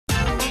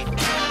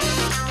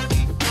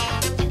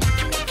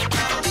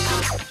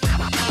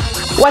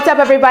What's up,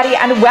 everybody,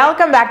 and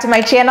welcome back to my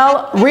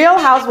channel. Real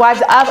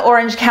Housewives of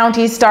Orange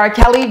County star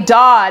Kelly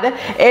Dodd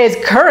is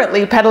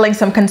currently peddling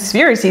some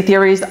conspiracy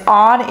theories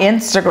on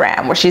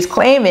Instagram, where she's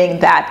claiming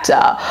that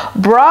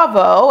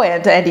Bravo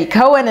and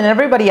Cohen and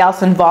everybody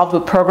else involved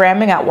with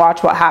programming at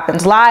Watch What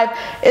Happens Live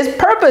is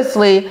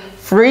purposely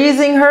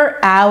freezing her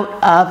out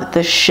of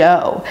the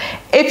show.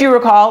 If you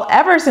recall,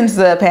 ever since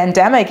the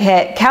pandemic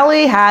hit,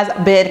 Kelly has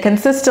been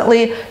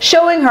consistently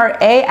showing her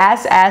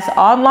ass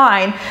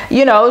online,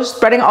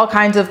 spreading all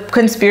kinds of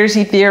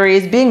conspiracy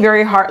theories, being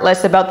very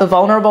heartless about the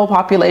vulnerable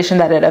population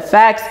that it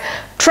affects,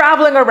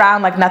 traveling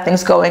around like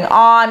nothing's going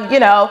on,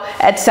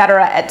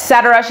 etc.,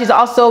 etc. She's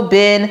also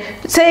been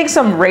saying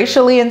some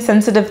racially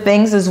insensitive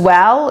things as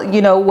well,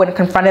 when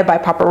confronted by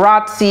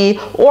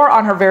paparazzi or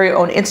on her very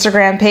own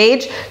Instagram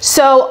page.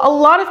 So a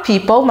lot of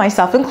people,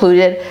 myself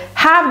included,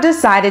 have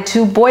decided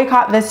to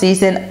boycott this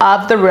season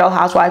of The Real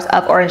Housewives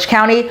of Orange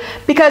County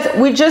because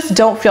we just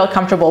don't feel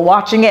comfortable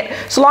watching it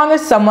so long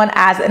as someone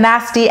as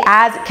nasty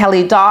as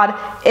Kelly Dodd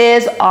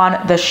is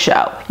on the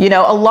show.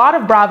 A lot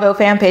of Bravo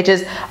fan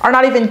pages are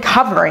not even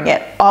covering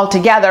it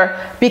altogether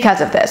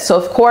because of this. So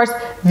of course,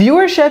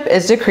 viewership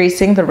is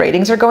decreasing, the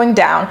ratings are going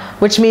down,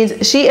 which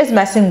means she is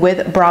messing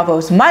with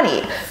Bravo's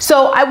money.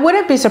 So I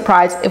wouldn't be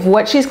surprised if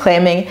what she's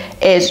claiming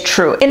is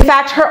true. In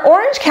fact, her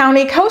Orange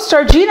County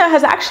co-star Gina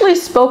has actually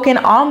spoken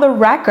on the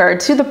record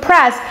to the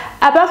press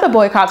about the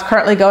boycotts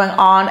currently going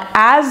on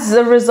as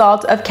a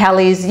result of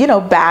Kelly's,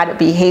 bad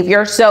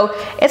behavior. So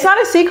it's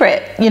not a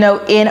secret,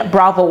 in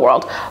Bravo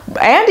world.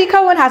 Andy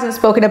Cohen hasn't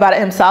spoken about it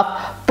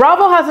himself.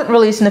 Bravo hasn't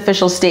released an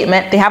official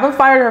statement. They haven't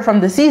fired her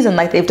from the season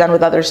like they've done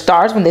with other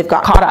stars when they've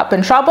got caught up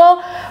in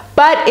trouble.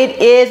 But it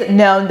is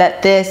known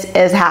that this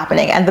is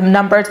happening, and the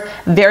numbers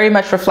very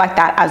much reflect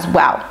that as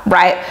well,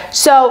 right?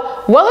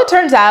 So, well, it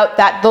turns out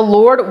that the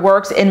Lord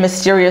works in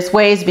mysterious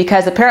ways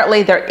because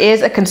apparently there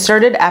is a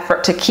concerted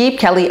effort to keep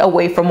Kelly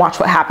away from Watch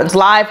What Happens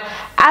Live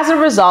as a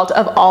result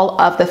of all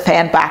of the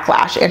fan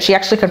backlash. And she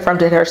actually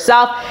confirmed it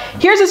herself.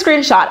 Here's a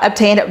screenshot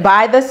obtained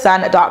by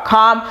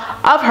thesun.com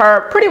of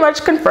her pretty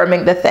much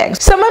confirming the thing.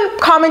 Someone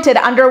commented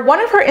under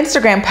one of her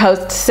Instagram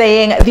posts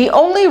saying, "The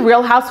only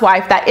real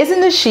housewife that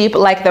isn't a sheep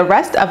like the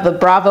rest of the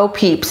Bravo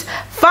peeps.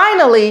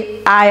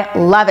 Finally, I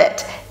love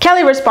it."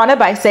 Kelly responded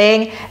by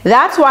saying,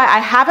 "That's why I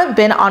haven't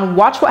been on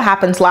Watch What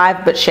Happens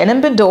Live, but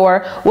Shannon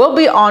Bedore will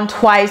be on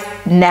twice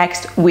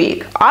next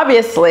week."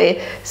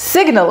 Obviously,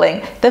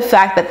 signaling the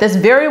fact that this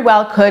very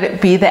well could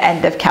be the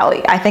end of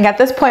Kelly. I think at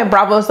this point,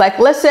 Bravo's like,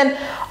 listen,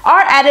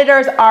 our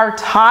editors are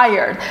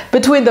tired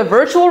between the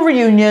virtual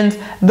reunions,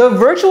 the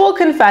virtual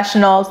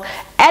confessionals,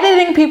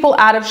 editing people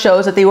out of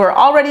shows that they were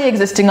already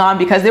existing on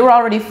because they were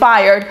already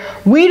fired.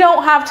 We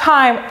don't have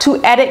time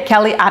to edit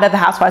Kelly out of the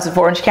Housewives of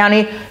Orange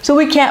County, so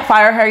we can't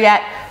fire her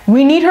yet.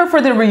 We need her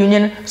for the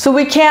reunion, so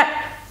we can't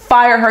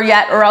fire her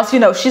yet, or else,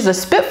 she's a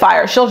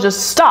Spitfire. She'll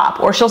just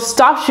stop, or she'll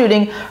stop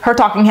shooting her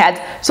talking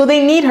heads. So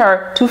they need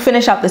her to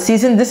finish out the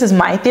season. This is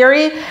my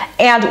theory.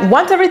 And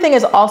once everything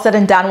is all said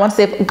and done, once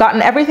they've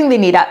gotten everything they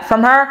need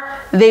from her,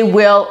 they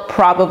will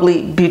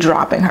probably be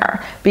dropping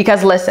her.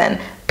 Because listen,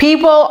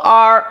 people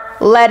are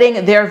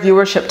letting their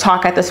viewership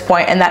talk at this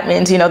point, and that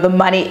means, the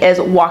money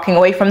is walking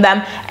away from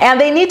them, and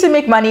they need to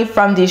make money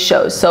from these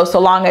shows. So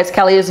long as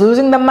Kelly is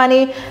losing the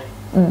money,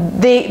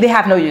 they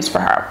have no use for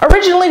her.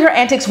 Originally, her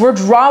antics were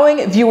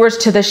drawing viewers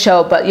to the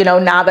show, but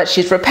now that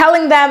she's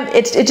repelling them,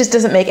 it just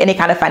doesn't make any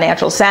kind of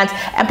financial sense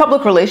and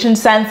public relations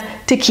sense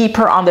to keep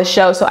her on the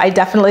show. So I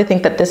definitely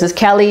think that this is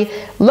Kelly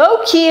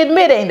low-key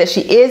admitting that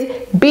she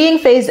is being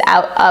phased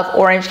out of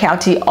Orange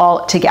County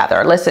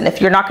altogether. Listen,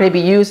 if you're not going to be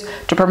used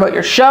to promote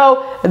your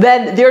show,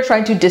 then they're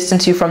trying to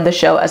distance you from the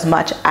show as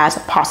much as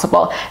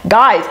possible.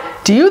 Guys,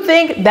 do you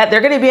think that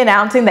they're going to be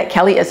announcing that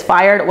Kelly is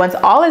fired once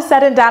all is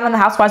said and done on the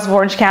Housewives of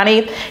Orange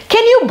County?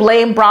 Can you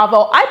blame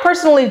Bravo? I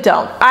personally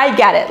don't. I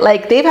get it.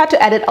 Like, they've had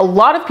to edit a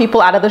lot of people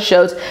out of the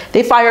shows.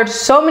 They fired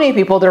so many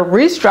people. They're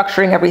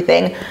restructuring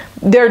everything.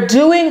 They're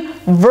doing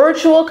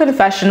virtual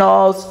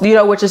confessionals,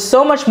 which is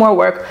so much more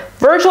work,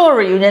 virtual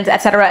reunions,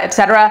 etc.,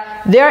 etc.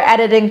 Their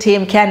editing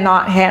team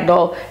cannot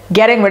handle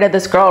getting rid of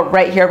this girl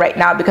right here, right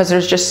now, because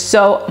there's just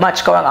so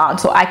much going on.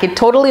 So I could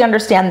totally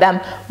understand them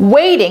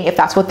waiting, if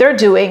that's what they're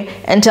doing,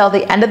 until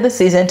the end of the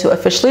season to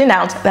officially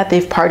announce that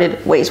they've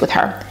parted ways with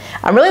her.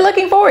 I'm really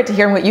looking forward to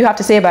hearing what you have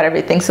to say about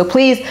everything. So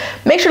please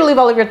make sure to leave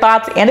all of your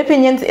thoughts and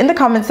opinions in the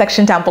comment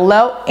section down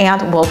below,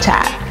 and we'll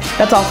chat.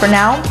 That's all for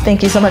now.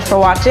 Thank you so much for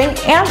watching,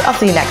 and I'll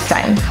see you next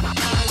time.